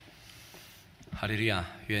哈利路亚！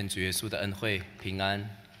愿主耶稣的恩惠、平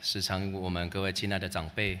安时常与我们各位亲爱的长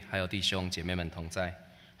辈还有弟兄姐妹们同在。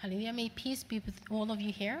Hallelujah, may peace be with all of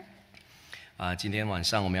you here. 今天晚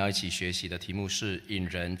上我们要一起学习的题目是引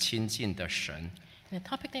人亲近的神。The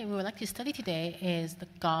topic that we would like to study today is the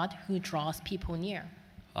God who draws people near.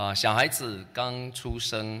 小孩子刚出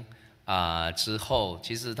生之后，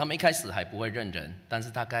其实他们一开始还不会认人，但是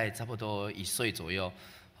大概差不多1岁左右，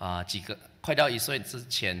快到1岁之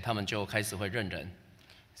前，他们就开始会认人。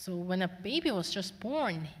So when a baby was just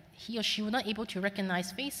born, he or she was not able to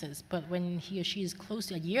recognize faces, but when he or she is close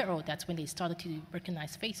to a year old, that's when they started to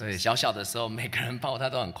recognize 对， faces. 小小的时候每个人抱他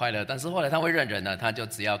都很快乐，但是后来他会认人了，他就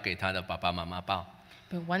只要给他的爸爸妈妈抱。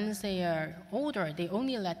But once they are older, they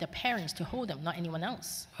only let their parents to hold them, not anyone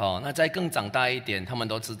else. 好，那再更长大一点，他们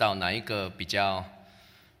都知道哪一个比较，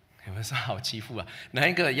有没有说好欺负啊？哪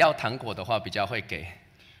一个要糖果的话比较会给。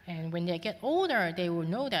And when they get older, they will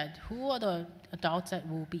know that who are the adults that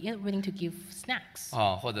will be willing to give snacks.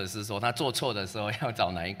 或者是说他做错的时候要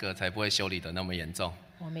找哪一个才不会修理的那么严重。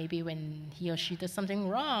Or maybe when he or she does something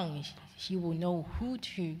wrong, he will know who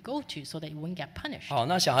to go to so that he won't get punished. 好，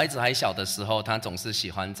那小孩子还小的时候，他总是喜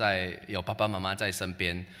欢在有爸爸妈妈在身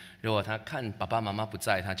边。如果他看爸爸妈妈不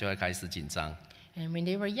在，他就会开始紧张。And when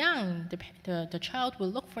they were young, the child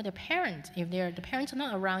will look for the parent. If the parents are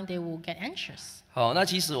not around, they will get anxious. 好，那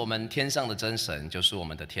其实我们天上的真神就是我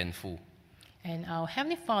们的天父。And our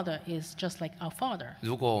Heavenly Father is just like our Father.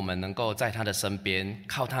 如果我们能够在他的身边，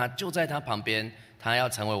靠他就在他旁边，他要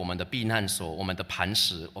成为我们的避难所，我们的磐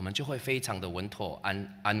石，我们就会非常的稳妥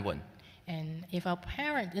安稳。And if our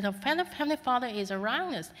Heavenly Father is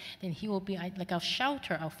around us, then He will be like our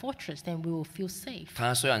shelter, our fortress. Then we will feel safe.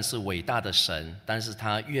 他虽然是伟大的神，但是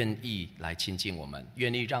他愿意来亲近我们，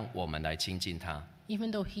愿意让我们来亲近他。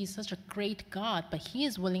Even though He's such a great God, but He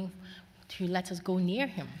is willing to let us go near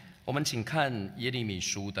Him. 我们请看耶利米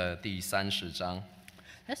书的第30章。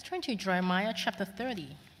Let's turn to Jeremiah chapter 30.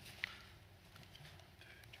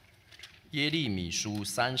 耶利米书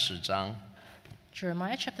30章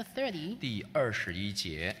Jeremiah chapter 30, 第21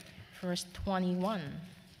节。 verse 21.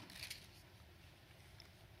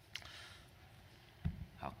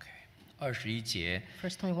 OK，21节。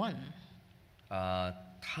 Verse 21.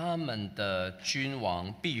 他们的君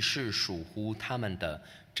王必是属乎他们的，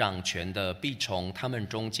掌权的必从他们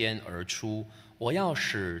中间而出。我要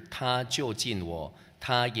使他就近我，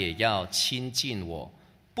他也要亲近我。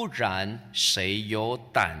不然，谁有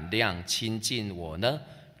胆量亲近我呢？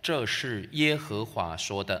这是耶和华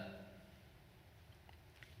说的。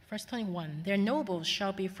Verse 21, Their nobles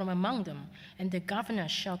shall be from among them, and the governor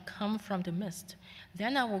shall come from the midst.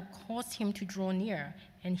 Then I will cause him to draw near,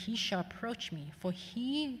 and he shall approach me. For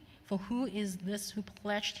who is this who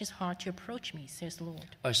pledged his heart to approach me, says the Lord.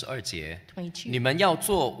 22节， 22. 你们要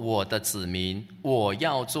做我的子民，我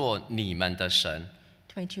要做你们的神。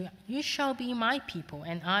22, You shall be my people,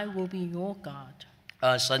 and I will be your God.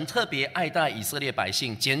 神特别爱戴以色列百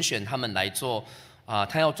姓，拣选他们来做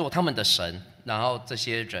他要做他们的神，然后这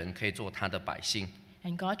些人可以做他的百姓。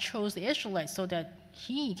 And God chose the Israelites so that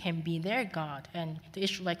he can be their God, and the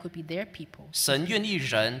Israelites could be their people. 神愿意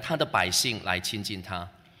人他的百姓来亲近他，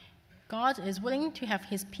 God is willing to have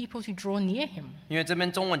his people to draw near him. 因为这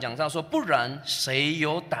边中文讲到说，不然谁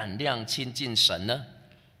有胆量亲近神呢？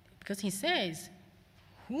 Because he says,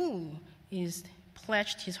 Who is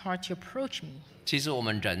pledged his heart to approach me? 其实我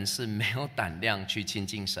们人是没有胆量去亲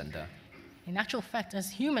近神的。 In actual fact,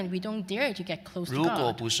 as human, we don't dare to get close to 如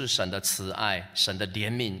果 God. 不是神的慈爱、神的怜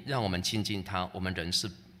悯让我们亲近他，我们人是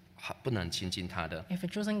不能亲近他的。 If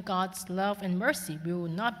it wasn't God's love and mercy, we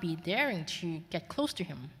would not be daring to get close to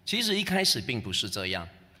him. 其实一开始并不是这样。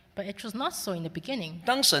 But it was not so in the beginning.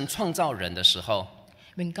 当神创造人的时候，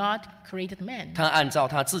 When God created man, 他按照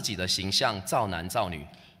他自己的形象造男造女，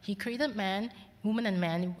 he created man, woman and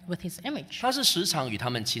man with his image. 他是时常与他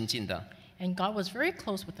们亲近的。 And God was very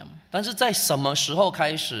close with them. 但是在什么时候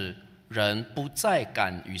开始，人不再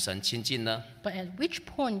敢与神亲近呢？ But at which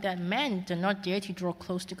point that man did not dare to draw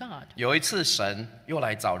close to God? 有一次神又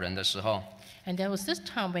来找人的时候， And there was this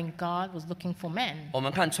time when God was looking for man. 我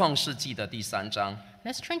们看创世纪的第3章。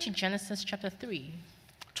 Let's turn to Genesis chapter 3.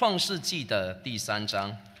 创世纪的第3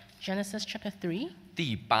章 Genesis chapter 3,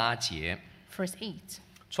 第8节。 verse 8.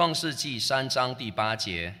 创世纪3章第8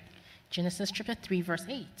节。 Genesis chapter 3, verse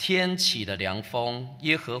 8. 天起了凉风，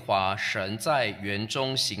耶和华神在园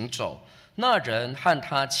中行走。那人和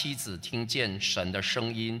他妻子听见神的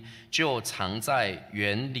声音，就藏在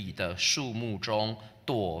园里的树木中，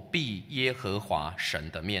躲避耶和华神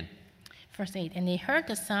的面。Verse 8, And they heard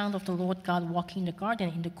the sound of the Lord God walking in the garden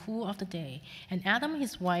in the cool of the day. And Adam and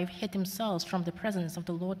his wife hid themselves from the presence of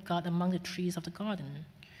the Lord God among the trees of the garden.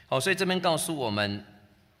 好，所以这边告诉我们，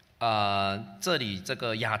这里这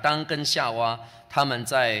个亚当跟夏娃他们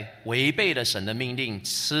在违背了神的命令，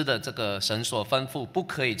吃的这个神所吩咐不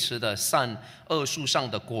可以吃的善恶树上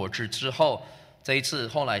的果子之后，这一次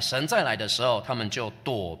后来神再来的时候，他们就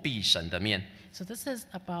躲避神的面。So this is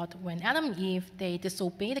about when Adam and Eve, they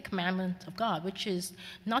disobeyed the commandment of God, which is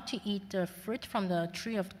not to eat the fruit from the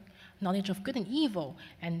tree of knowledge of good and evil.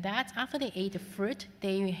 And that after they ate the fruit,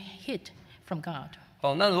 they hid from God.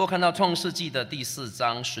 好，那如果看到创世纪的第4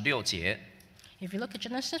章16节 If you look at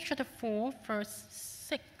Genesis chapter 4, verse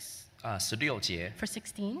 6, 16节 verse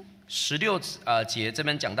 16, 16节这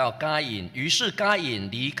边讲到该隐，于是该隐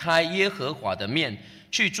离开耶和华的面，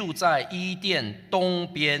去住在伊甸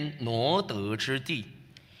东边挪得之地。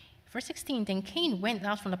Verse 16, Then Cain went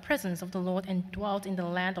out from the presence of the Lord and dwelt in the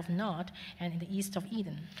land of Nod and in the east of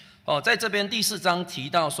Eden. 在这边第4章提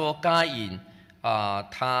到说，该隐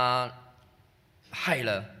他害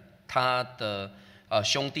了他的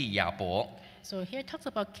兄弟亚伯。So here it talks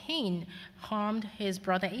about Cain harmed his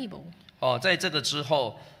brother Abel. 在这个之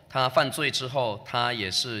后，他犯罪之后，他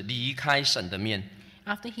也是离开神的面。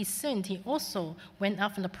After he sinned, he also went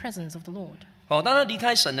out from the presence of the Lord. 当他离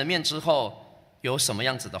开神的面之后，有什么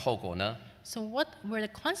样子的后果呢？ So what were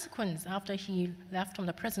the consequences after he left from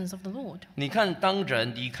the presence of the Lord? 你看，当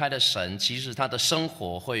人离开了神，其实他的生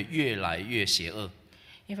活会越来越邪恶。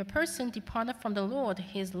If a person departed from the Lord,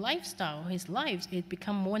 his lifestyle, his lives, it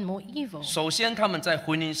become more and more evil. 首先，他们在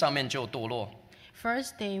婚姻上面就堕落。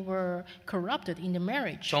First, they were corrupted in the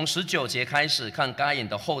marriage. 从19节开始看该隐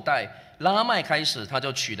的后代拉麦开始，他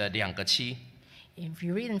就娶了2个妻。If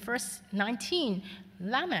you read in verse 19,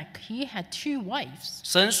 Lamech, he had 2 wives.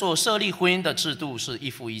 神所设立婚姻的制度是一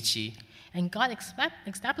夫一妻。And God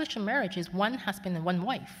established a marriage is 1 husband and 1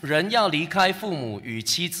 wife. 人要离开父母，与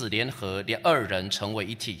妻子联合，2人成为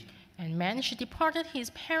一体。And man should depart his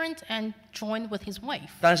parent and join with his wife.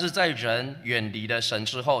 但是在人远离了神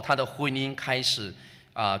之后，他的婚姻开始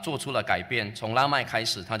做出了改变。从拉麦开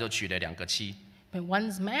始，他就娶了2个妻。But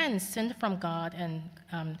once man sinned from God and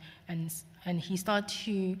he started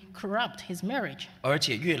to corrupt his marriage. 而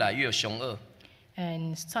且越来越凶恶。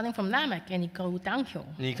And starting from Lamech, and it go downhill.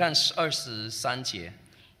 你看23节，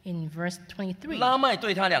 In verse 23, 拉麦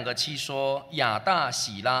对他2个妻说：“亚大、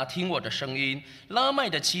喜拉，听我的声音；拉麦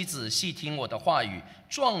的妻子细听我的话语。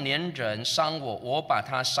壮年人伤我，我把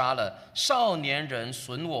他杀了；少年人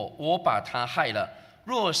损我，我把他害了。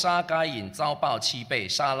若杀该隐，遭报7倍；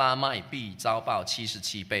杀拉麦，必遭报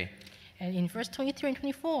77倍。” And in verse 23 and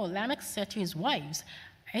 24, Lamech said to his wives,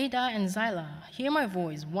 Ada and Zillah, hear my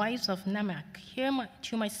voice, wives of Lamech, hear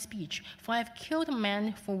to my speech, for I have killed a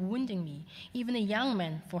man for wounding me, even a young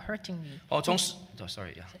man for hurting me.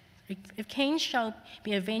 If Cain shall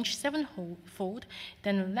be avenged 7-fold,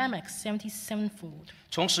 then Lamech 77-fold.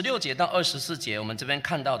 从16节到24节，我们这边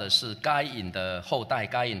看到的是该隐的后代，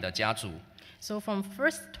该隐的家族。So from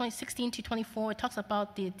verse 16 to 24, it talks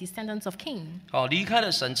about the descendants of Cain. 离开了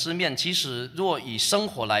神之面，其实若以生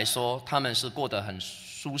活来说，他们是过得很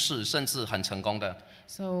舒适，甚至很成功的。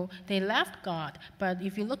So they left God, but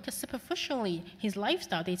if you look at superficially, his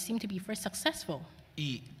lifestyle, they seem to be very successful.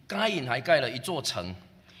 该隐还盖了一座城。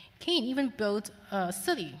Cain even built a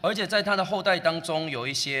city. 而且在他的后代当中，有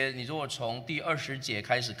一些，你如果从第20节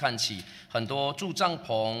开始看起，很多筑帐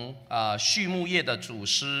篷、畜牧业的祖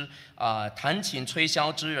师、弹琴吹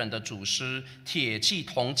箫之人的祖师、铁器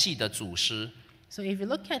铜器的祖师。So if you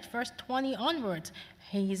look at verse 20 onwards,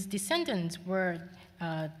 his descendants were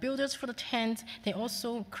builders for the tent. They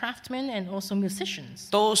also craftsmen and also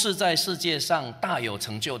musicians. 都是在世界上大有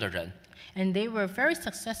成就的人。And they were very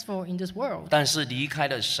successful in this world. 但是离开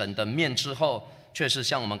了神的面之后，却是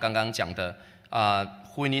像我们刚刚讲的，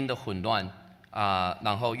婚姻的混乱，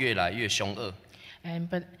然后越来越凶恶。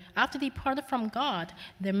But after they departed from God,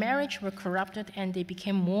 their marriage were corrupted and they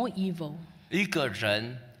became more evil. 一个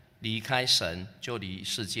人离开神，就离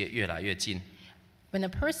世界越来越近。When a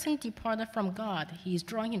person departed from God, he is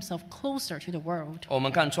drawing himself closer to the world. 我们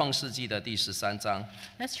看创世纪的第13章。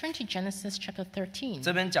Let's turn to Genesis chapter 13.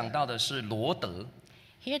 这边讲到的是罗德。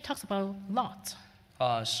Here it talks about Lot.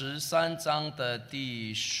 13章的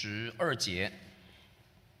第12节。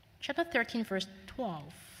Chapter 13, verse 12.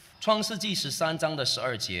 创世纪13章的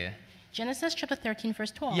12节。Genesis chapter 13,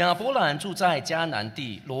 verse 12. 亚伯兰住在迦南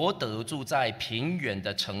地，罗德住在平原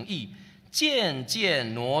的城邑。渐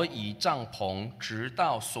渐挪移帐篷，直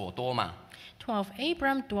到所多玛。12.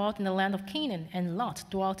 Abram dwelt in the land of Canaan, and Lot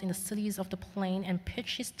dwelt in the cities of the plain and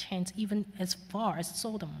pitched his tent even as far as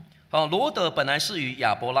Sodom. 罗德本来是与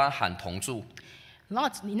亚伯拉罕同住，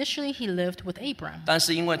 Lot, initially he lived with Abram, 但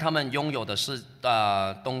是因为他们拥有的是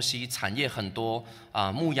东西产业很多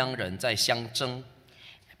牧羊人在相争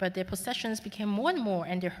but their possessions became more and more,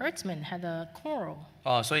 and their herdsmen had a quarrel.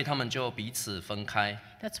 所以他们就彼此分开。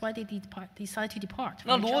 That's why they decided to depart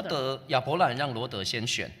那 from each 罗 other. 德亚伯兰让罗德先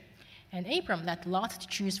选， And Abram let Lot to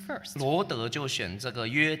choose first. 罗德就选这个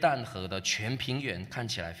约旦河的全平原，看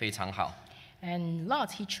起来非常好。 And Lot,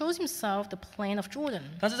 he chose himself the plain of Jordan.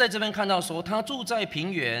 但是在这边看到说，他住在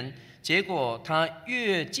平原，结果他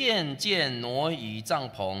越渐渐挪移帐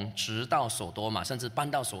篷，直到所多玛，甚至搬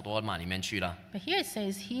到所多玛里面去了。 But here it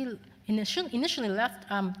says he initially left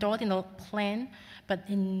dwelt in the plain, but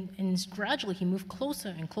gradually he moved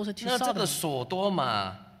closer and closer to 那这个 Sodom. 所多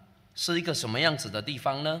玛是一个什么样子的地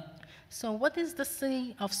方呢？ So what is the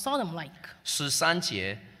city of Sodom like? 13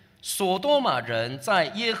节，所多玛人在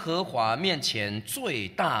耶和华面前罪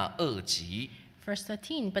大恶极。 Verse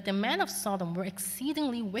 13, but the men of Sodom were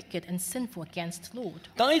exceedingly wicked and sinful against the Lord.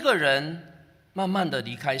 当一个人慢慢的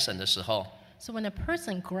离开神的时候， So when a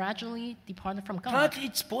person gradually departed from 他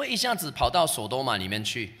God, 不会一下子跑到所多玛里面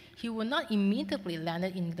去， he would not immediately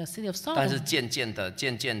land in the city of 但是 Sodom.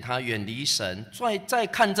 渐渐他远离神，再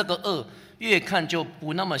看这个恶，越看就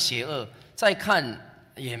不那么邪恶，再看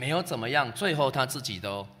也没有怎么样，最后他自己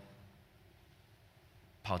都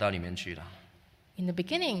跑到里面去了。 In the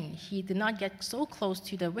beginning, he did not get so close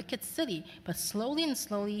to the wicked city, but slowly and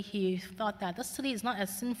slowly he thought that the city is not as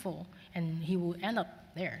sinful, and he will end up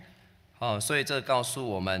there. 所以这告诉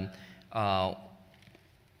我们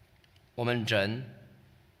我们人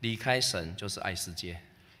离开神就是爱世界。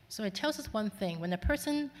 So it tells us one thing: when a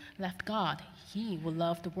person left God, he will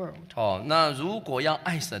love the world. 那如果要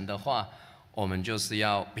爱神的话，我们就是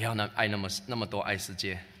要不要爱那么多爱世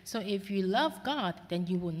界。 So if you love God, then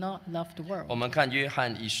you will not love the 我 world. 们看约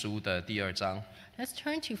翰一书的第2章， Let's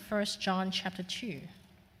turn to 1 John chapter 2.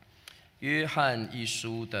 约翰一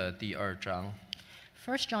书的第2章，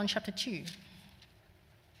 1 John chapter 2.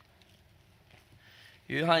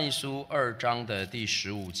 约翰一书2章的第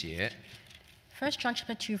15节。 1 John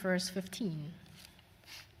chapter 2 verse 15.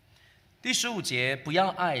 第15节，不要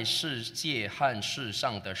爱世界和世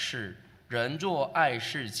上的事。人若爱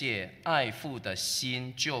世界，爱父的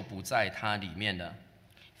心就不在他里面了。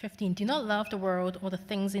 15. Do not love the world or the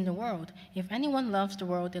things in the world. If anyone loves the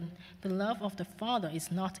world, then the love of the Father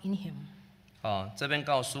is not in him. 这边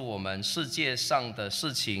告诉我们，世界上的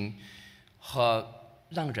事情和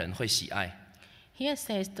让人会喜爱。 Here it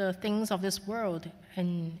says the things of this world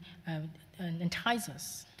entice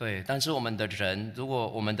us. 对，但是我们的人，如果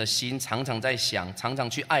我们的心常常在想，常常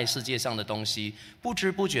去爱世界上的东西，不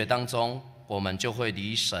知不觉当中，我们就会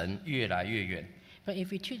离神越来越远。 But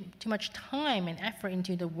if we put too much time and effort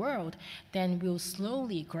into the world, then we'll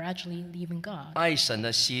slowly, gradually leaving God. 爱神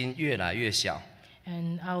的心越来越小，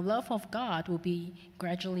 And our love of God will be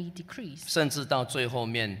gradually decreased. 甚至到最后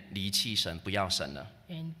面离弃神，不要神了。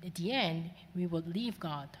 And at the end, we will leave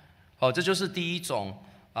God. 这就是第一种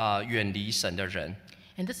远离神的人。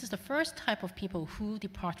 And this is the first type of people who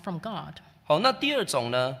depart from God. 那第二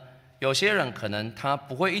种呢？有些人可能他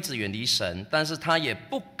不会一直远离神，但是他也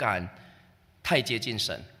不敢太接近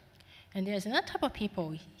神。 And there's another type of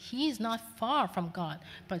people, he is not far from God,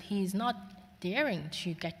 but he is not daring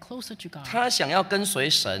to get closer to God. 他想要跟随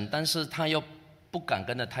神，但是他又不敢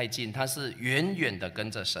跟得太近，他是远远的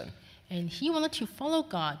跟着神。 And he wanted to follow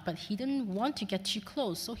God, but he didn't want to get too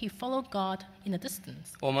close, so he followed God in a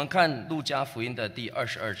distance. 我们看路加福音的第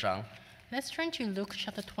22章， Let's turn to Luke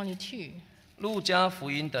chapter 22. 路加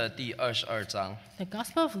福音的第22章， The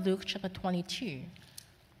Gospel of Luke chapter 22.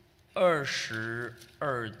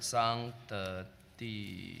 22章的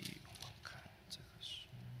第，我看这个是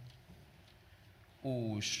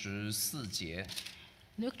54节。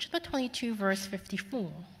 Luke chapter 22 verse 54.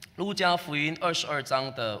 路加福音22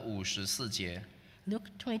章的54节， Luke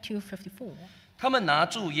 22:54. 他们拿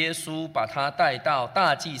住耶稣，把他带到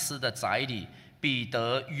大祭司的宅里，彼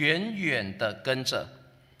得远远地跟着。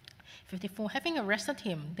 54. Having arrested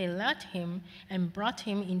him, they led him and brought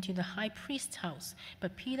him into the high priest's house, but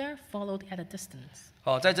Peter followed at a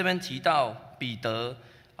distance. 在这边提到彼得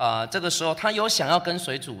这个时候他有想要跟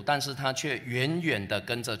随主，但是他却远远地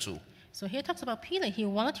跟着主。 So here it talks about Peter. He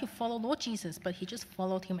wanted to follow Lord Jesus, but he just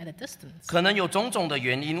followed him at a distance. 可能有种种的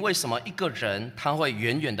原因，为什么一个人他会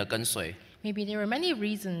远远地跟随？ Maybe there are many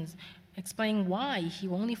reasons explaining why he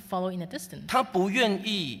only followed in a distance. 他不愿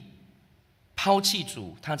意抛弃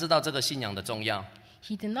主，他知道这个信仰的重要，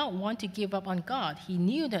 He did not want to give up on God. He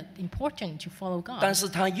knew that important to follow 但 God. 是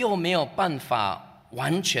他又没有办法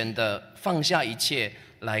完全的放下一切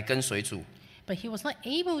来跟随主。But he was not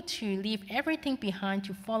able to leave everything behind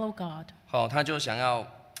to follow God. 好，他就想要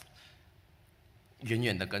远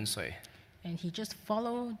远的跟随。And he just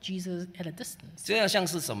followed Jesus at a distance. 这样像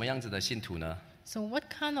是什么样子的信徒呢？ So what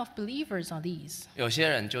kind of believers are these? 有些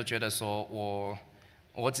人就觉得说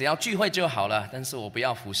我只要聚会就好了，但是我不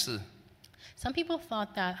要服侍。 Some people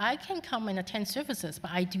thought that I can come and attend services, but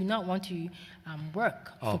I do not want to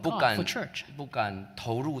work 哦， for 不 God, 敢 for church. 不敢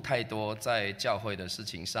投入太多在教会的事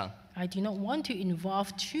情上， I do not want to involve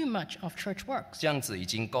too much of church works. 这样子已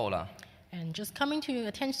经够了。 And just coming to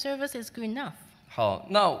attend service is good enough. 好，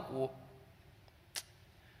那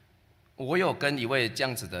我有跟一位这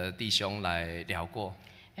样子的弟兄来聊过，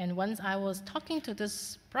 And once I was talking to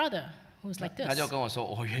this brother who's like 他就 this, 跟我说，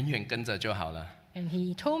我远远跟着就好了， and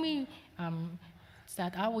he told me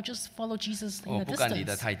that I will just follow Jesus 我 in 不 the 敢离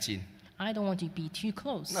得 distance. 太近。 I don't want to be too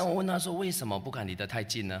close. 那我问他说，为什么不敢离得太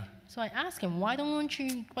近呢？ So I asked him, why don't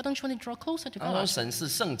you want to draw closer to 他说， God? 神是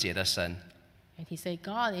圣洁的神， And he said,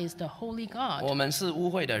 God is the holy God, 我们是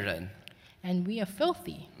污秽的人。 and we are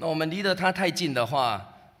filthy. 那我们离得他太近的话，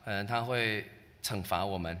他会惩罚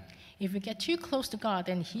我们。 If we get too close to God,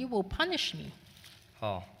 then he will punish me.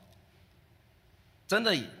 好，真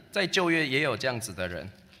的在旧约也有这样子的人。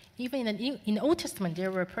 Even in the Old Testament,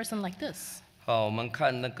 there were a person like this. 好，我们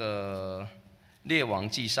看那个列王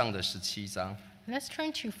记上的17章。 Let's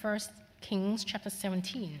turn to 1 Kings chapter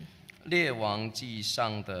 17. 列王记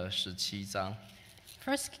上的17章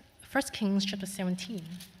 1 Kings chapter 17.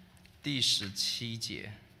 第17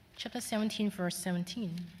节， Chapter 17, verse 17.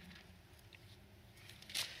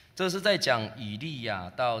 这是在讲以利亚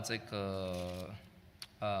到这个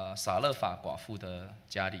撒勒法寡妇的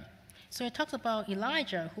家里。 So it talks about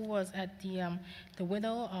Elijah, who was at the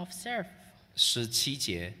widow of Sareph. 17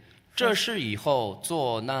节，这是以后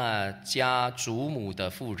做那家主母的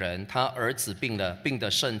妇人，她儿子病了，病得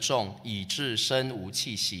甚重，以致身无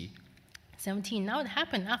气息。 17. Now it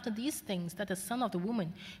happened after these things that the son of the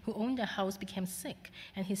woman who owned the house became sick,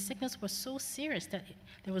 and his sickness was so serious that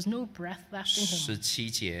there was no breath left in him. 18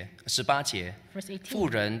节， Verse 妇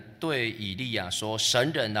 18. 人对以利亚说：“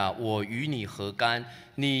神人啊，我与你何干？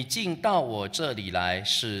你竟到我这里来，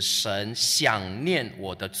使神想念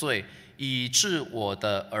我的罪，以致我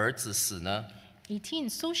的儿子死呢？” 18.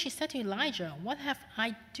 So she said to Elijah, what have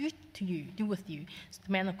I do with you,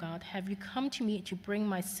 the man of God? Have you come to me to bring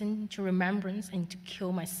my sin to remembrance and to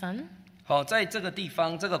kill my son? 好，在这个地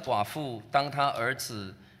方，这个寡妇当她儿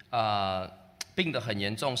子病得很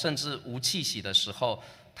严重，甚至无气息的时候，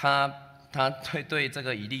她对这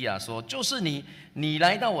个以利亚说：“就是你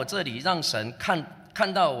来到我这里，让神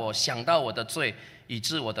看到我，想到我的罪，以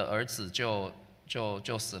致我的儿子就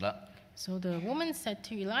死了。” So the woman said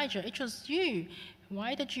to Elijah, it was you.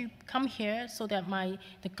 Why did you come here so that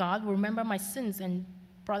the God will remember my sins and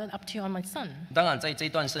brought it up to you on my son? 当然，在这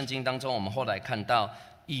段圣经当中，我们后来看到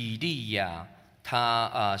以利亚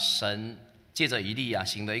神借着以利亚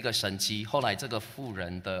行了一个神迹，后来这个妇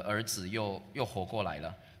人的儿子又活过来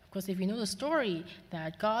了。 Because if you know the story,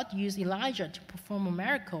 that God used Elijah to perform a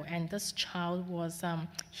miracle, and this child was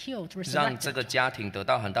healed, 让这 resurrected. 个家庭得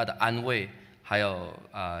到很大的安慰，还有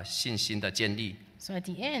信心的建立。 So at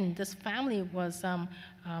the end, this family was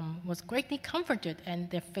greatly comforted, and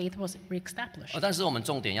their faith was reestablished. 但是我们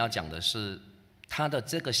重点要讲的是他的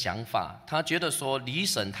这个想法，他觉得说离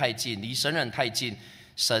神太近，离神人太近，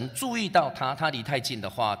神注意到他离太近的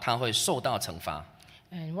话，他会受到惩罚。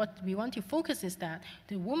 And what we want to focus is that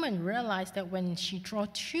the woman realized that when she draw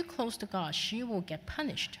too close to God, she will get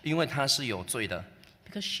punished 因为他是有罪的，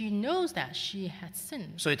 because she knows that she had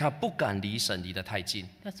sinned. 所以他不敢离神离得太近。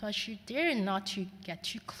 That's why she dared not to get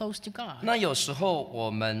too close to God. 那有时候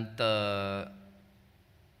我们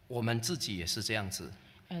自己也是这样子，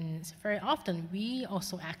 And very often we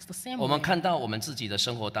also act the same 我们 way. 看到我们自己的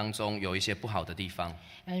生活当中有一些不好的地方，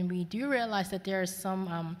 And we do realize that there are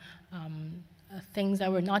some things that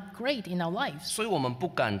were not great in our lives. 所以我们不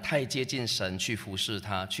敢太接近神去服侍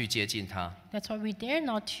他，去接近他， That's why we dare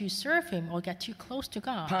not to serve Him or get too close to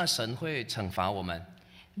God. 怕神会惩罚我们。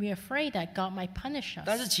 We are afraid that God might punish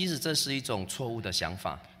但是 us. 其实这是一种错误的想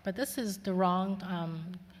法。 But this is the wrong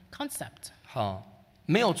concept. 好，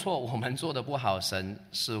没有错，我们做的不好，神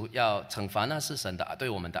是要惩罚，那是神的对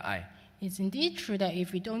我们的爱。 It's indeed true that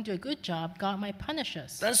if we don't do a good job, God might punish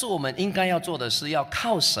us. 但是我们应该要做的是，要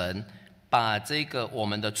靠神把这个我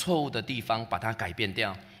们的错误的地方把它改变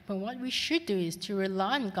掉， But what we should do is to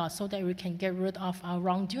rely on God so that we can get rid of our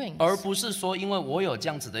wrongdoings. 而不是说因为我有这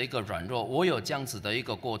样子的一个软弱，我有这样子的一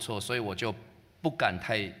个过错，所以我就不敢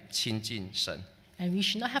太亲近神。And we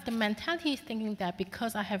should not have the mentality thinking that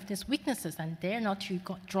because I have these weaknesses, I dare not to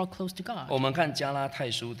draw close to God. 我们看加拉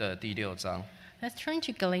太书的第6章。 Let's turn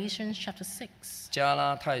to Galatians chapter 6. 加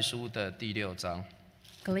拉太书的第6章。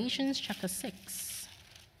 Galatians chapter 6.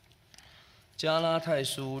 加拉太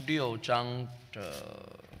书6章的，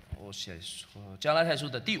我写说加拉太书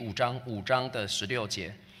的第5章，5章的16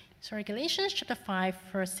节。 Sorry, Galatians chapter 5,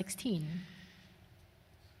 verse 16.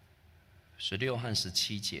 16和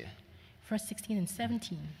17节。 Verse 16 and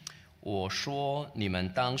 17. 我说，你们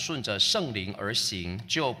当顺着圣灵而行，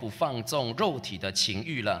就不放纵肉体的情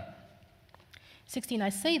欲了。 16, I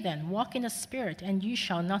say then, walk in the Spirit, and you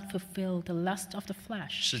shall not fulfill the lust of the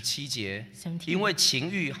flesh. 17节， 17. 因为情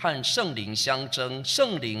欲和圣灵相争，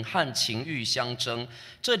圣灵和情欲相争，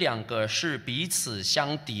这2个是彼此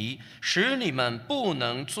相敌，使你们不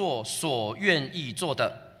能做所愿意做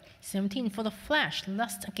的。 17, for the flesh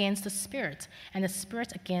lusts against the Spirit, and the Spirit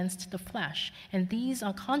against the flesh, and these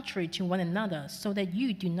are contrary to one another, so that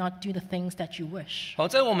you do not do the things that you wish. 好，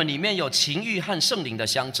在我们里面有情欲和圣灵的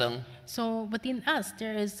相争， So within us,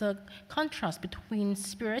 there is a contrast between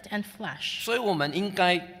spirit and flesh. 所以我们应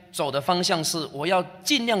该走的方向是，我要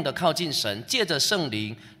尽量的靠近神，借着圣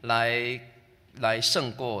灵来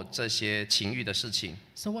胜过这些情欲的事情。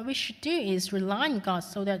 So what we should do is rely on God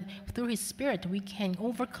so that through His Spirit we can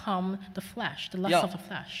overcome the flesh, the lust 要 of the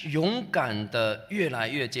flesh. 勇敢的越来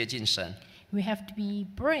越接近神。 We have to be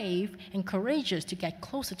brave and courageous to get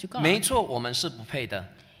closer to God. 没错，我们是不配的；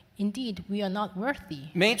 Indeed, we are not worthy,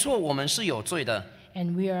 没错，我们是有罪的。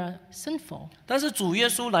 and we are sinful. 但是主耶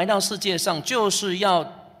稣来到世界上，就是要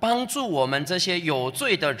帮助我们这些有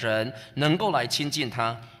罪的人，能够来亲近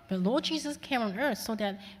他， But Lord Jesus came on earth so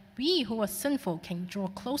that we who are sinful can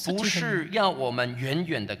draw closer 不 to Him. 是要我们远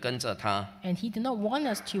远的跟着他。 And He did not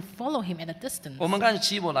want us to follow Him at a distance. 我们看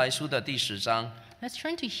希伯来书的第10章， Let's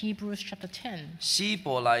turn to Hebrews chapter 10. 希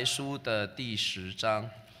伯来书的第10章，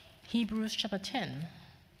 Hebrews chapter 10.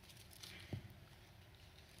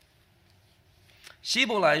 希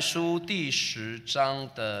伯来书第10章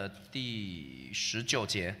的第19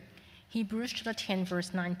节。 Hebrews chapter 10, verse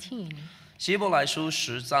 19. 希伯来书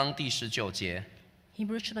10章第19节。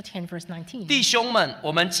 Hebrews chapter 10, verse 19. 弟兄们，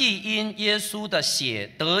我们既因耶稣的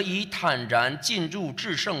血得以坦然进入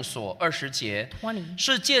至圣所，20节， 20.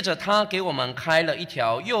 是借着他给我们开了一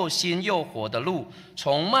条又新又活的路，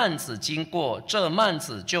从幔子经过，这幔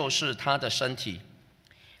子就是他的身体。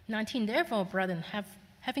 19. Therefore, brethren,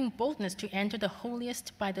 having boldness to enter the holiest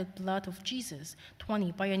by the blood of Jesus.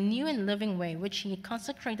 20. By a new and living way, which He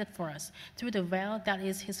consecrated for us, through the veil that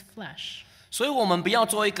is His flesh. 所以，我们不要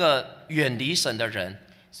做一个远离神的人，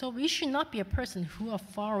 So we should not be a person who are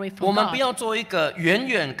far away 我 from 们不 God. 要做一个远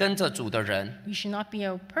远跟着主的人， We should not be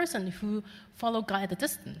a person who follow God at a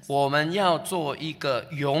distance. 我们要做一个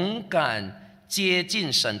勇敢接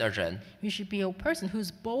近神的人。 We should be a person who's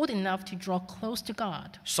bold enough to draw close to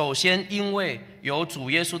God. 首先，因为有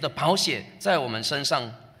主耶稣的宝血在我们身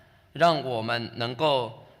上，让我们能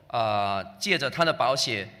够借着他的宝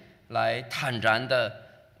血来坦然的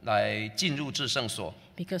来进入至圣所。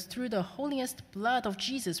 Because through the holiest blood of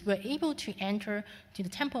Jesus, we're able to enter to the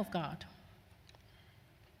temple of God,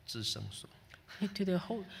 至圣所。 to the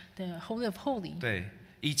Holy of Holies. 对，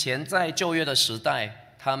以前在旧约的时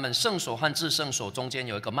代，他们圣所和至圣所中间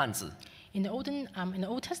有一个幔子。 In the Old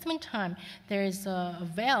Testament time, there is a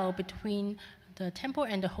veil between the temple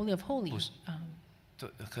and the Holy of Holies. 对，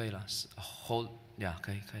可以了，是呀，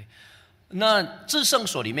可以。那至圣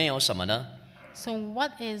所里面有什么呢 So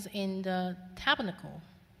what is in the tabernacle,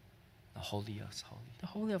 ？Holy the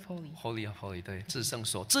Holy of Holies? 对，至圣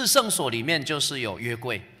所。至圣所里面就是有约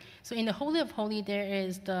柜， So in the Holy of Holies, there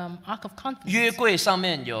is the Ark of 约 Covenant. 柜上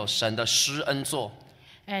面有神的施恩座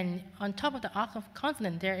And on top of the Ark of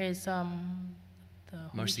Covenant, there is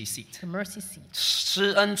the，mercy seat。 the mercy seat.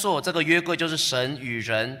 施恩座这个约柜就是神与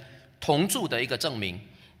人同住的一个证明。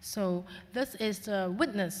 So this is the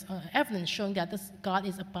witness, evidence showing that this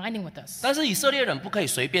God is abiding with us. 但是以色列人不可以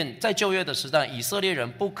随便，在旧约的时代，以色列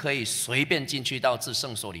人不可以随便进去到至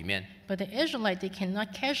圣所里面， But the Israelites, they cannot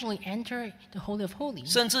casually enter the Holy of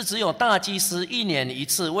Holies. 甚至只有大祭司1年1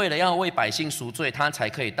次，为了要为百姓赎罪，他才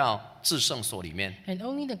可以到至圣所里面。 And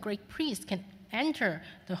only the great priest can enter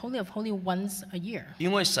the Holy of Holies once a year.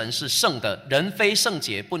 因为神是圣的，人非圣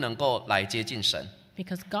洁不能够来接近神。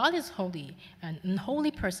 Because God is holy, and an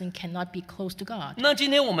unholy person cannot be close to God. 那今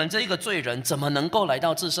天我们这一个罪人怎么能够来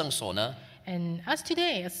到至圣所呢？ And as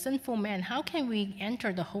today, as sinful men, how can we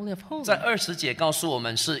enter the Holy of 在 Holies? 20节告诉我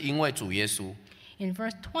们，是因为主耶稣， In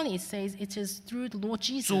verse 20, it says, it is through the Lord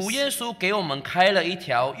主 Jesus. 耶稣给我们开了一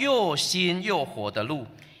条又新又活的路。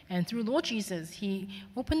And through Lord Jesus, He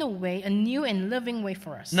opened a way, a new and living way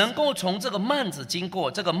for us. 能够从这个幔子经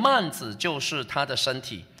过，这个幔子就是他的身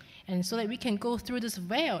体。And so that we can go through this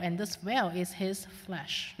veil, and this veil is His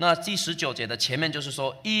flesh. 那第19节的前面就是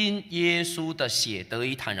说，因耶稣的血得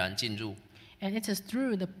以坦然进入。And it is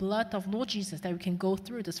through the blood of Lord Jesus that we can go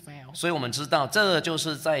through this veil. 所以我们知道，这就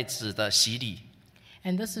是在指的洗礼。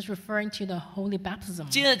And this is referring to the holy baptism.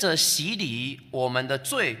 借着洗礼，我们的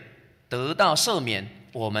罪得到赦免，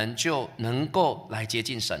我们就能够来接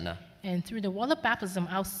近神了。And through the water baptism,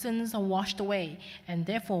 our sins are washed away, and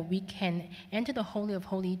therefore we can enter the Holy of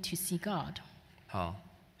Holies to see God. 好，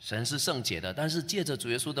神是圣洁的，但是借着主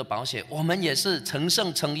耶稣的宝血，我们也是成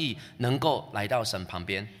圣称义，能够来到神旁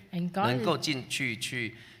边， And God 能够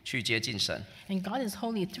去接近神。 And God is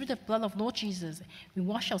holy. Through the blood of Lord Jesus, we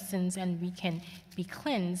wash our sins and we can be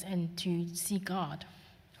cleansed and to see God.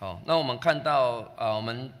 好，那我们看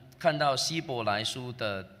到希伯来书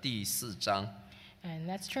的第4章。And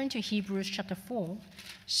let's turn to Hebrews chapter 4.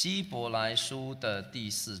 希伯来书的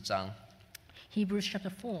第4章， Hebrews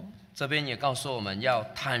chapter 4. 这边也告诉我们要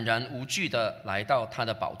坦然无惧的来到他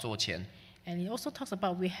的宝座前。And it also talks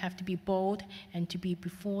about we have to be bold and to be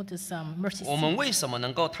before this mercy 我们 seat. 为什么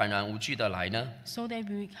能够坦然无惧的来呢？ So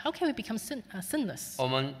that how can we become sinless? 我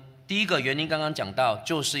们第一个原因刚刚讲到，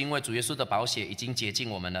就是因为主耶稣的宝血已经洁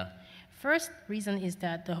净我们了。First reason is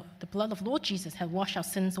that the blood of Lord Jesus had washed our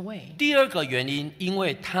sins away. 第二个原因，因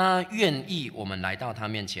为他愿意我们来到他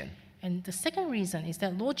面前。 And the second reason is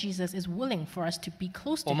that Lord Jesus is willing for us to be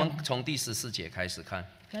close 我 to 们 Him. 从第14节开始看。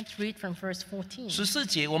 Let's read from verse 14. 14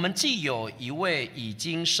节，我们既有一位已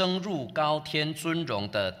经升入高天尊荣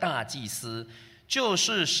的大祭司，就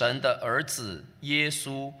是神的儿子耶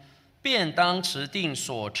稣，便当持定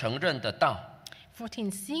所承认的道。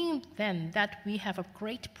 14. Seeing then that we have a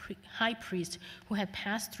great high priest who had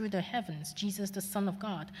passed through the heavens, Jesus the Son of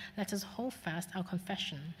God, let us hold fast our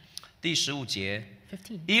confession. 第15节，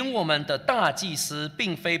 15. 因我们的大祭司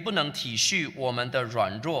并非不能体恤我们的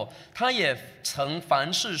软弱，他也曾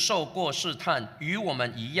凡事受过试探，与我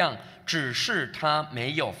们一样，只是他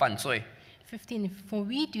没有犯罪。 15. For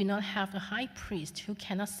we do not have a high priest who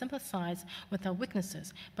cannot sympathize with our weaknesses,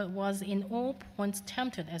 but was in all points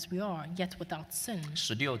tempted as we are, yet without sin.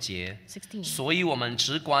 16节， 16. 所以我们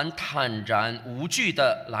只管坦然无惧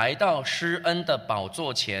的来到施恩的宝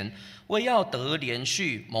座前，为要得连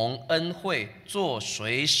续蒙恩惠，做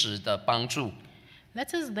随时的帮助。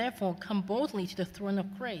 Let us therefore come boldly to the throne of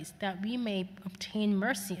grace, that we may obtain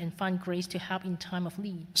mercy and find grace to help in time of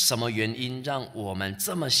need. 什么原因让我们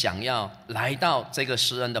这么想要来到这个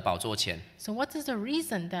施恩的宝座前？ So what is the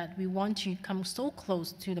reason that we want to come so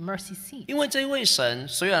close to the mercy seat? 因为这位神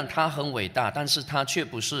虽然他很伟大，但是他却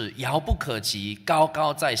不是遥不可及、高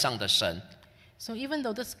高在上的神。 So even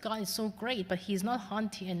though this God is so great, but He is not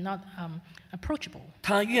haughty and not approachable.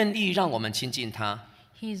 他愿意让我们亲近他，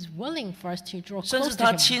 He is willing for us to draw 甚至 close to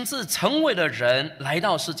他 Him. 亲自成为了人，来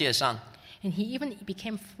到世界上， And He even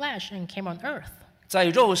became flesh and came on earth. 在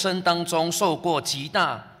肉身当中受过极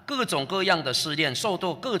大各种各样的试炼，受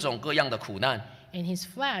到各种各样的苦难， In His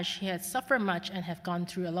flesh, He had suffered much and have gone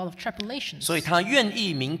through a lot of tribulations. 所以他愿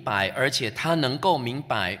意明白，而且他能够明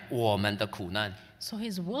白我们的苦难。 So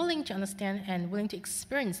He's willing to understand and willing to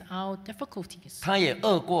experience our difficulties. 他也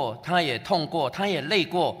饿过，他也痛过，他也累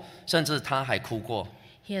过，甚至他还哭过。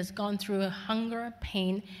 He has gone through hunger,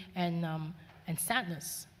 pain, and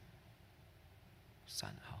sadness.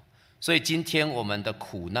 好，所以今天我们的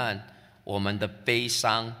苦难、我们的悲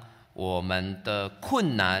伤、我们的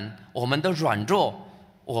困难、我们的软弱，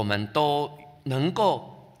我们都能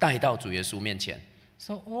够带到主耶稣面前。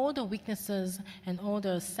 So all the weaknesses and all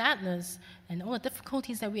the sadness and all the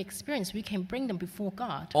difficulties that we experience, we can bring them before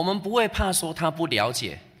God. 我们不会怕说他不了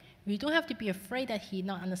解， We don't have to be afraid that He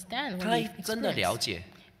not understand 他 what we 真的了 experience, 解，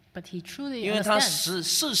 but He truly 因为他 understands.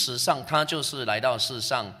 事实上他就是来到世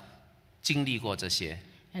上经历过这些。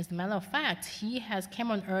 As a matter of fact, He has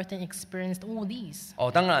came on earth and experienced all these.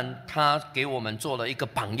 当然他给我们做了一个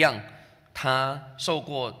榜样，他受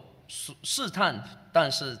过试探，但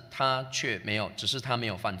是他却没有，只是他没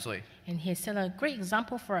有犯罪。 And He has set a great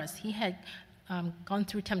example for us. He had gone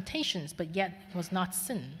through temptations, but yet was not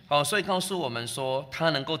sin. 所以告诉我们说，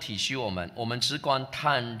他能够体恤我们，我们只管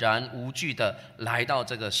坦然无惧的来到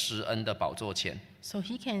这个施恩的宝座前。 So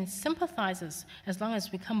He can sympathize us as long as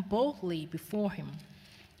we come boldly before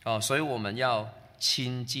Him. 所以我们要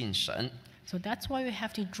亲近神。 So that's why we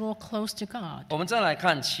have to draw close to God. 我们再来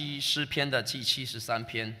看诗篇的第73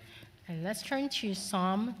篇。 And let's turn to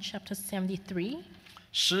Psalm chapter 73.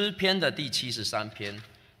 诗篇的第73篇，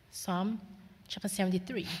 Psalm chapter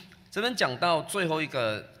 73. 这边讲到最后一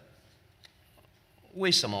个，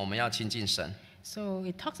为什么我们要亲近神？ So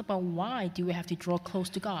it talks about why do we have to draw close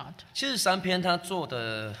to God. 73篇他做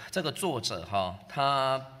的这个作者哈，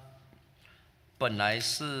他本来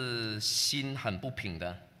是心很不平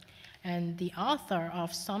的， And the author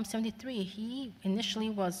of Psalm 73, he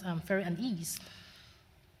initially was very uneasy.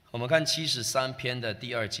 我们看73篇的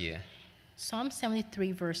第2节 Psalm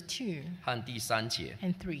 73, verse 2和第3节。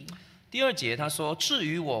 and 3. 第2节他说：“至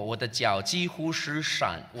于我，我的脚几乎失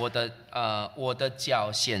闪，我的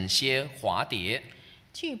脚险些滑跌。”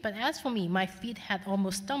 2. But as for me, my feet had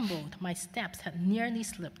almost stumbled, my steps had nearly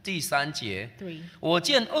slipped. 第3节 3. 我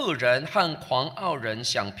见恶人和狂傲人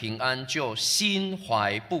享平安，就心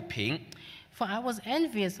怀不平。 For I was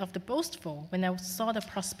envious of the boastful when I saw the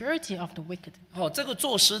prosperity of the wicked. 这个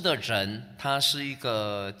作诗的人，他是一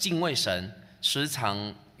个敬畏神、时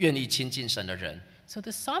常愿意亲近神的人。 So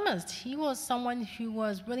the psalmist, he was someone who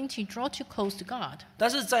was willing to draw too close to God. 但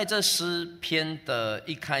是在这诗篇的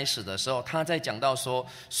一开始的时候，他在讲到说，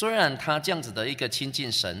虽然他这样子的一个亲近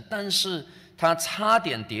神，但是他差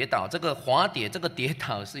点跌倒。这个滑跌，这个跌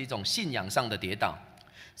倒是一种信仰上的跌倒。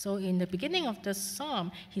 So in the beginning of the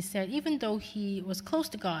psalm, he said, even though he was close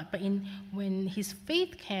to God, but when his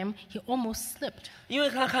faith came, he almost slipped. 因为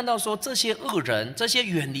他看到说，这些恶人，这些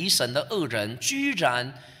远离神的恶人，居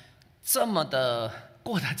然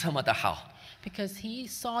过得这么的好。 Because he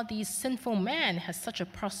saw these sinful men has such a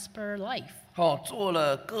prosperous life. 做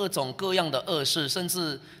了各种各样的恶事，甚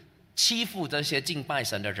至欺负这些敬拜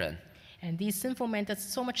神的人。 And these sinful men did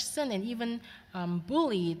so much sin and even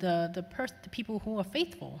bully the people who are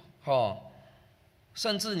faithful.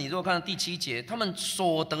 甚至你若看第7节，他们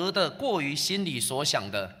所得的过于心里所想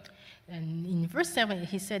的。 And in verse 7,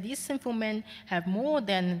 he said, these sinful men have more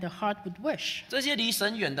than the heart would wish. 这些离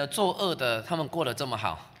神远的、作恶的，他们过得这么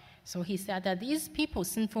好。 So he said that these people,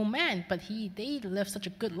 sinful men, but they live such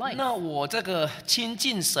a good life. 那我这个亲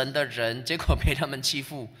近神的人，结果被他们欺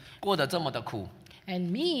负，过得这么的苦。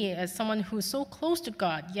 And me, as someone who's so close to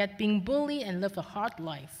God, yet being bullied and live a hard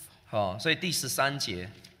life. 所以第13节，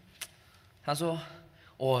他说：“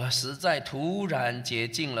我实在突然洁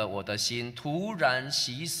净了我的心，突然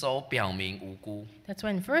洗手，表明无辜。” That's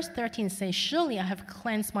when verse 13 says, surely I have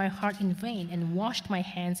cleansed my heart in vain and washed my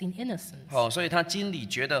hands in innocence. 所以他心里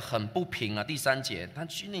觉得很不平啊。第3节，他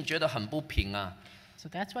心里觉得很不平啊。 So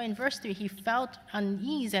that's why in verse 3 he felt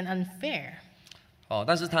unease and unfair.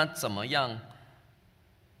 但是他怎么样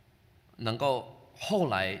能够后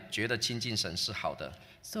来觉得亲近神是好的？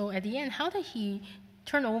 So at the end, how did he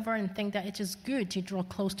turn over and think that it is good to draw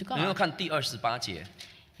close to 你要 God? 看第28节，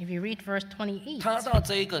 If you read verse 28, 他到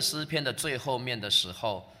这一个诗篇的最后面的时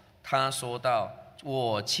候，他说到：“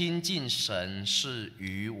我亲近神是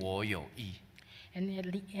与我有益。” and at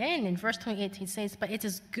the end, in verse 28, he says, but it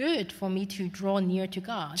is good for me to draw near to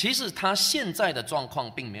God. 其实他现在的状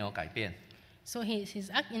况并没有改变， So in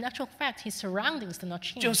actual fact, his surroundings did not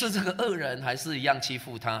change. 就是这个恶人还是一样欺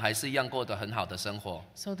负他，还是一样过得很好的生活，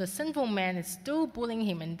 So the sinful man is still bullying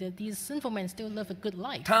him, and these sinful men still live a good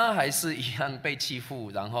life. 他还是一样被欺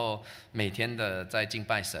负，然后每天的在敬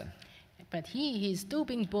拜神， But he is still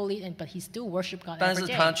being bullied, but he still worship God 但 every 是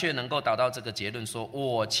他 day. 却能够达到这个结论说：“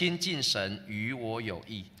我亲近神，与我有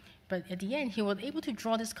益。” But at the end, he was able to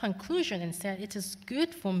draw this conclusion and said, it is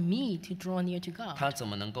good for me to draw near to God. 他怎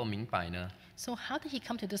么能够明白呢？ So how did he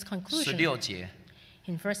come to this conclusion? 16节，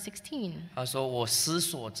 In verse 16, 他说：“我思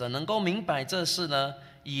索怎能够明白这事呢？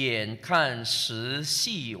眼看实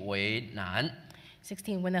细为难。”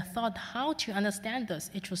 16, when I thought how to understand this,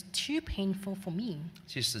 it was too painful for me.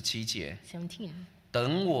 第17节， 17,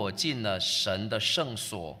 等我进了神的圣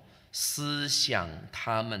所，思想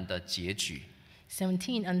他们的结局。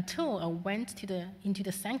 17, until I went into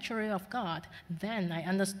the sanctuary of God, then I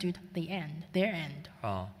understood their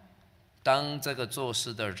end. 当这个做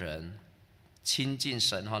事的人亲近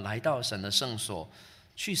神来到神的圣所，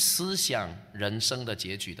去思想人生的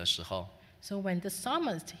结局的时候， So when the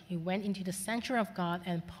psalmist, he went into the sanctuary of God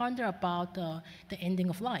and pondered about the ending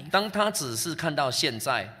of life. 当他只是看到现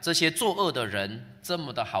在这些作恶的人这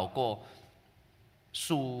么的好过，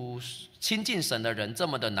亲近神的人这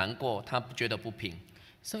么的难过，他觉得不平。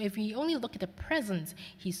 So if we only look at the present,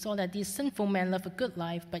 he saw that these sinful men live a good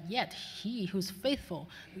life, but yet he who's faithful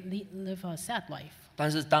live a sad life.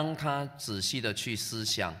 但是当他仔细的去思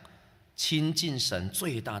想，亲近神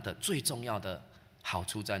最大的、最重要的好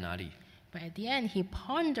处在哪里？ But at the end, he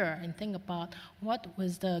pondered and think about what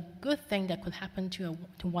was the good thing that could happen to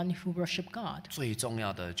one who worshiped God. 最重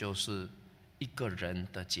要的就是一个人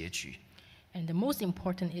的结局。And the most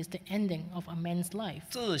important is the ending of a man's life.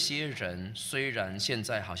 这些人虽然现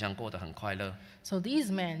在好像过得很快乐， So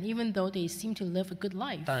these men, even though they seem to live a good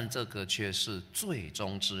life, 但这个却是最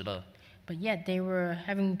终之乐。 but yet they were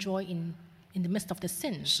having joy in the midst of the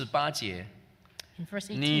sin. 18节， In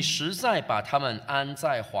verse 你 18, 实在把他们安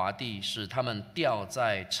在滑地，使他们掉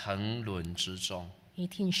在沉沦之中。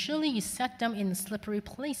 surely you set them in slippery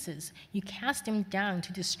places. You cast them down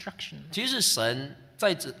to destruction. 其实神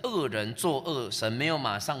在指恶人作恶，神没有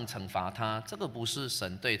马上惩罚他，这个不是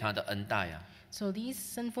神对他的恩待啊。 So these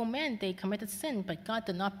sinful men, they committed sin, but God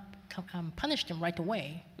did not punish them right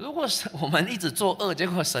away. 如果我们一直作恶，结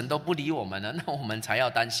果神都不理我们了，那我们才要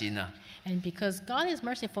担心呢。 And because God is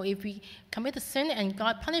merciful, if we commit a sin and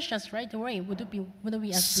God punished us right away, would it be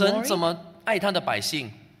as 神怎 glory? 么爱他的百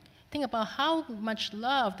姓？ Think about how much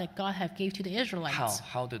love that God have gave to the Israelites.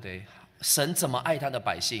 How do they？ 神怎么爱他的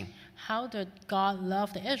百姓？ How did God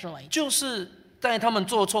love the Israelites? 就是在他们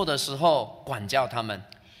做错的时候管教他们。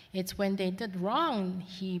 It's when they did wrong,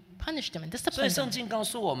 He punished them and 所以 disciplined 圣 them. 经告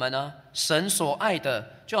诉我们呢，神所爱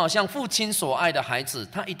的，就好像父亲所爱的孩子，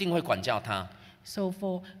他一定会管教他。 So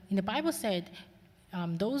in the Bible said,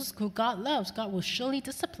 those who God loves, God will surely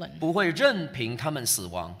discipline. 不会任凭他们死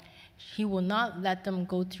亡。 He will not let them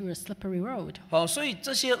go through a slippery road. 所以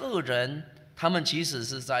这些恶人，他们其实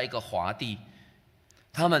是在一个滑地，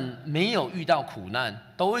他们没有遇到苦难，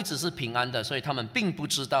都一直是平安的，所以他们并不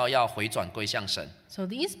知道要回转归向神。 So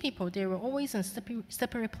these people, they were always in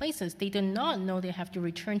slippery places. They did not know they have to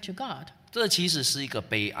return to God. 这其实是一个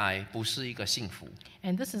悲哀，不是一个幸福。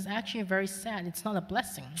 And this is actually very sad. It's not a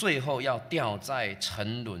blessing. 最后要掉在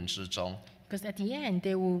沉沦之中。 Because at the end,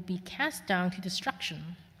 they will be cast down to destruction.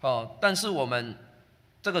 但是我们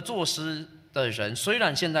这个作诗的人，虽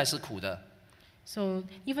然现在是苦的， So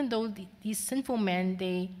even though these sinful men,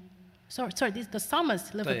 the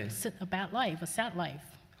psalmist live a bad life, a sad life.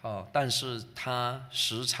 但是他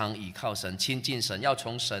时常倚靠神，亲近神，要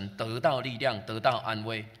从神得到力量，得到安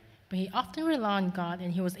慰。 But he often relied on God,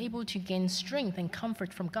 and he was able to gain strength and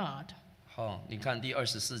comfort from God. 你看第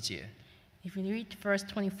24节， If you read verse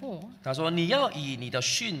 24, 他说：“你要以你的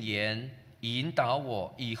训言引导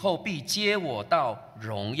我，以后必接我到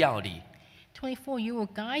荣耀里。” 24, you will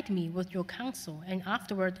guide me with your counsel, and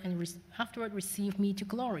afterward receive me to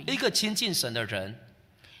glory. 一个亲近神的人，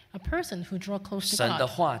 A person who draw close to 神的 God,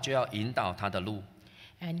 话就要引导他的路，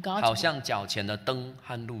 and 好像脚前的灯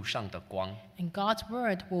和路上的光。 God's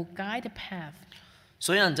word will guide the path.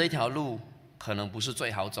 虽然这条路可能不是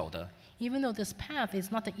最好走的， Even though this path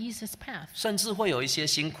is not the easiest path, 甚至会有一些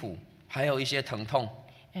辛苦，还有一些疼痛，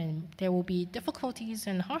 and there will be difficulties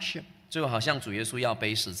and hardship. 就好像主耶稣要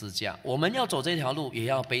背十字架，我们要走这条路，也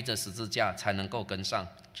要背着十字架才能够跟上。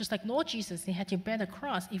 Just like Lord Jesus, he had to bear the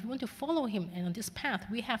cross. If we want to follow him and on this path,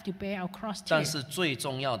 we have to bear our cross 但 too. 是最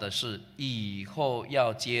重要的是，以后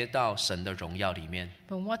要接到神的荣耀里面。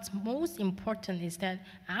 But what's most important is that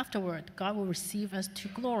afterward, God will receive us to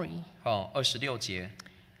glory. 26节，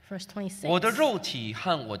 Verse 我的 26. 肉体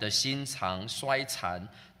和我的心肠衰残，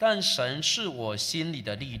但神是我心里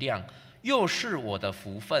的力量，又是我的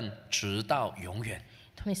福分，直到永远。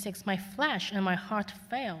 26. My flesh and my heart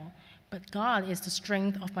fail, but God is the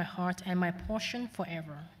strength of my heart and my portion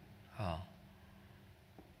forever.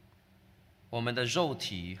 我们的肉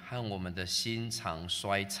体和我们的心肠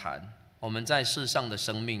衰残，我们在世上的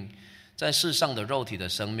生命，在世上的肉体的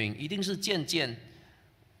生命，一定是渐渐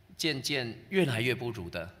越来越不如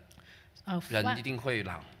的。 人一定会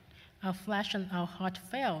老。 Our flesh and our heart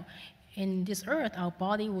fail. In this earth, our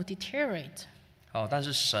body will deteriorate. 但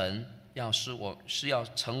是神是要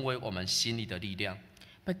成为我们心里的力量。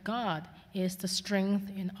 But God is the strength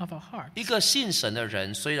of our heart. 一个信神的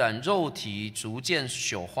人，虽然肉体逐渐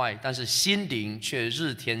朽坏，但是心灵却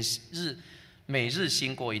每日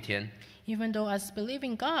新过一天。 Even though as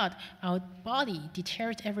believing God, our body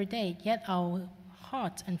deteriorates every day, yet our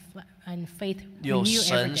heart and faith 有 renew every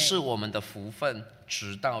神是 day. 我们的福分，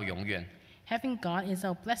直到永远。 Having God is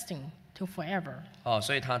our blessing to forever.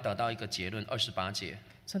 所以他得到一个结论，28节。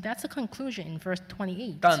 So that's the conclusion in verse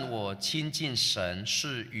 28. 但我亲近神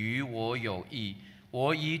是与我有益，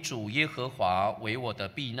我以主耶和华为我的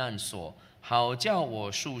避难所，好叫我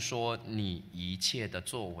述说你一切的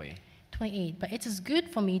作为。 28. But it is good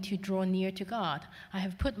for me to draw near to God. I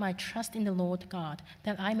have put my trust in the Lord God,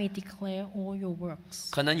 that I may declare all your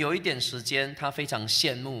works. 可能有一点時間，他非常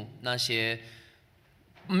羡慕那些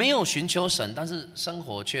没有寻求神，但是生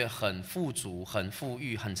活却很富足、很富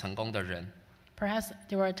裕、很成功的人。 Perhaps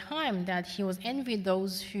there were a time that he was envied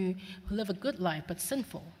those who live a good life but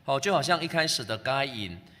sinful. 就好像一开始的该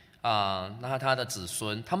隐那他的子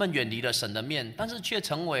孙，他们远离了神的面，但是却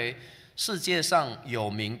成为世界上有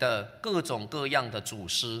名的各种各样的祖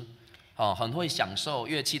师，很会享受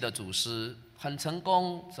乐器的祖师，很成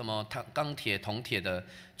功，什么钢铁、铜铁的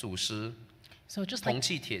祖师， So just 铜 like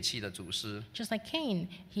器、铁器的祖师。 just like Cain,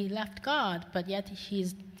 he left God, but yet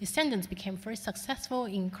his descendants became very successful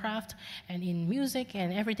in craft and in music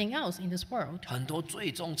and everything else in this world. 很多罪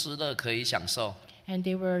中之乐可以享受。 And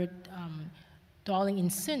they were dwelling in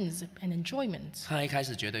sins and enjoyment. 他一开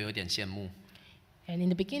始觉得有点羡慕， And in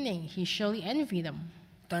the beginning, he surely envied them.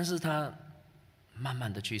 但是他慢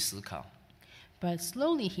慢的去思考， But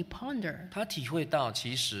slowly he pondered, 他体会到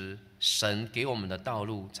其实神给我们的道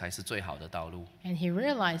路才是最好的道路。 and he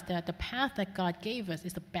realized that the path that God gave us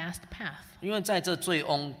is the best path. 因为在这醉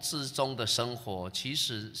翁之中的生活，其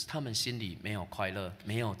实他们心里没有快乐，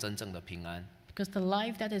没有真正的平安， Because the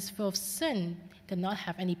life that is full of sin did not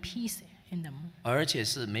have any peace in them. 而且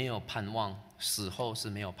是没有盼望，死后是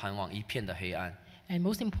没有盼望，一片的黑暗。 And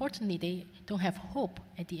most importantly, they don't have hope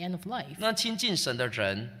at the end of life. 那亲近神的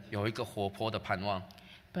人有一个活泼的盼望，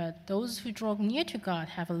 But those who draw near to God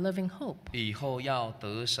have a living hope. 以后要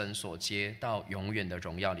得神所接到永远的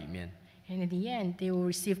荣耀里面。 And in the end, they will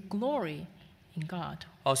receive glory in God.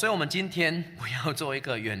 所以我们今天不要做一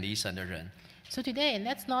个远离神的人， So today,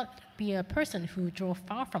 let's not be a person who draw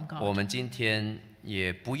far from 我 God. 们今天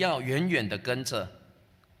也不要远远的跟着，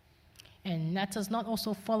 And let us not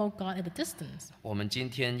also follow God at a distance. 我们今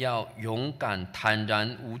天要勇敢、坦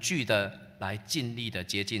然无惧的来尽力的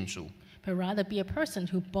接近主， But rather be a person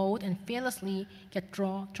who bold and fearlessly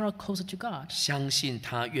draw closer to God. 相信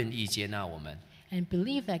他愿意接纳我们， And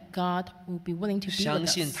believe that God will be willing to be 相 with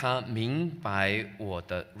信 us. 他明白我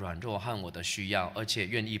的软弱和我的需要，而且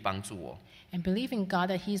愿意帮助我， And believe in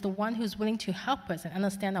God that He is the one who is willing to help us and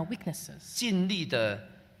understand our weaknesses. 尽力的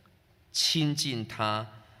亲近他，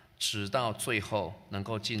直到最后能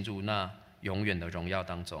够进入那永远的荣耀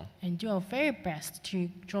当中。 And do our very best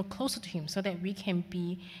to draw closer to Him so that we can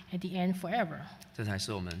be at the end forever. 这才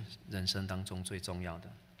是我们人生当中最重要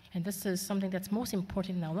的。 And this is something that's most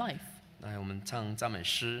important in our life. 来，我们唱赞美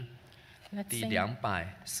诗 Let's 第 sing,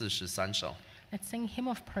 243首。 let's sing Hymn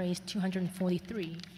of Praise 243.